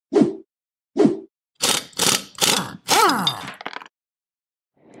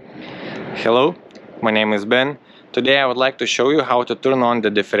Hello, my name is Ben. Today I would like to show you how to turn on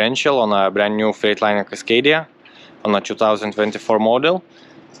the differential on a brand new Freightliner Cascadia on a 2024 model.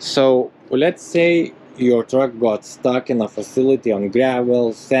 So let's say your truck got stuck in a facility on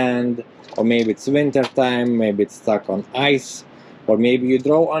gravel, sand, or maybe it's winter time, maybe it's stuck on ice, or maybe you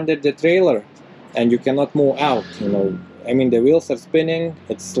drove under the trailer and you cannot move out. I mean, the wheels are spinning,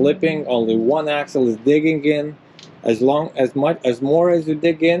 it's slipping, only one axle is digging in. As more as you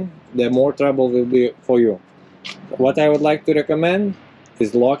dig in, the more trouble will be for you. What I would like to recommend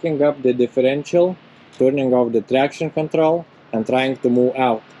is locking up the differential, turning off the traction control, and trying to move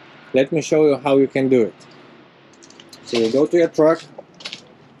out. Let me show you how you can do it. So you go to your truck,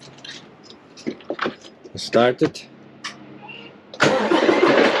 start it.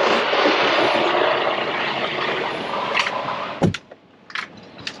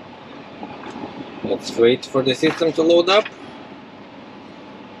 Let's wait for the system to load up.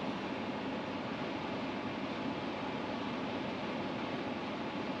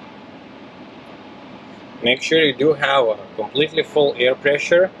 Make sure you do have a completely full air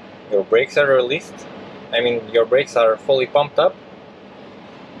pressure. Your brakes are released. Your brakes are fully pumped up.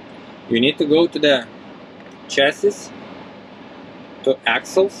 You need to go to the chassis, to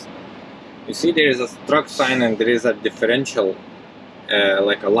axles. You see there is a truck sign and there is a differential,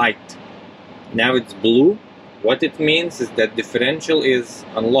 like a light. Now it's blue. What it means is that differential is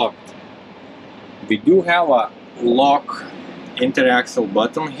unlocked. We do have a lock interaxle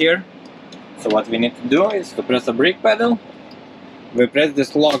button here. So what we need to do is to press the brake pedal. We press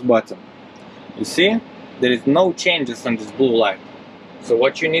this lock button. You see, there is no changes on this blue light. So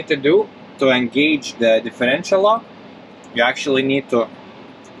what you need to do to engage the differential lock, you actually need to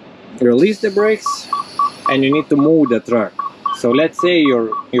release the brakes and you need to move the truck. So let's say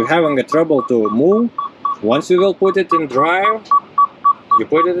you're having a trouble to move. Once you will put it in drive, you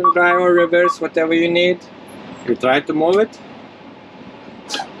put it in drive or reverse, whatever you need. You try to move it.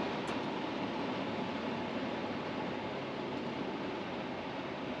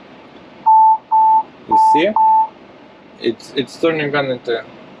 You see? It's turning on into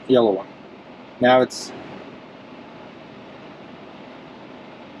yellow one. Now it's...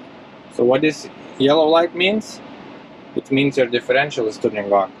 So what this yellow light means? It means your differential is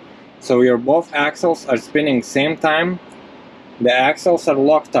turning on. So your both axles are spinning same time. The axles are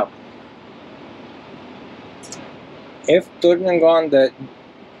locked up. If turning on the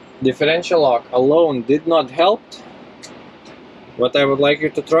differential lock alone did not help, what I would like you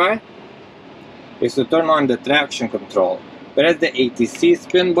to try is to turn on the traction control. Press the ATC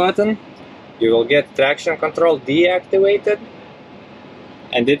spin button. You will get traction control deactivated,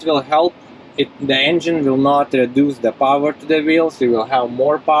 and it will help. The engine will not reduce the power to the wheels. You will have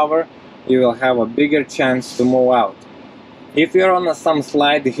more power. You will have a bigger chance to move out. If you're on some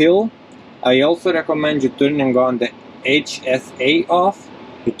slide hill, I also recommend you turning on the HSA off.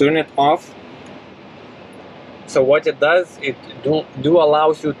 You turn it off. So what it does, it do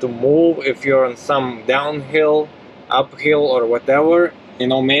allows you to move if you're on some downhill, uphill, or whatever.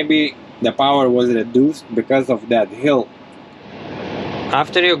 Maybe the power was reduced because of that hill.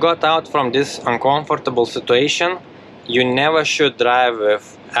 After you got out from this uncomfortable situation, you never should drive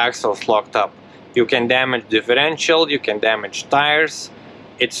with axles locked up. You can damage differential, you can damage tires.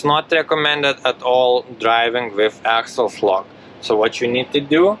 It's not recommended at all driving with axles locked. So what you need to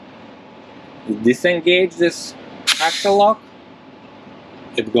do is disengage this axle lock.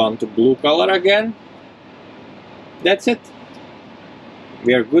 It's gone to blue color again. That's it.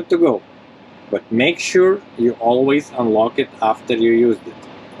 We are good to go. But make sure you always unlock it after you used it.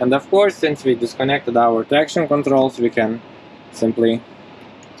 And of course, since we disconnected our traction controls, we can simply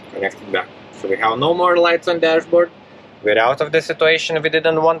connect it back. So we have no more lights on dashboard. We're out of the situation we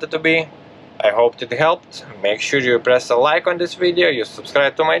didn't want it to be. I hope it helped. Make sure you press a like on this video, you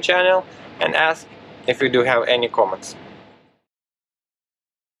subscribe to my channel, and ask if you do have any comments.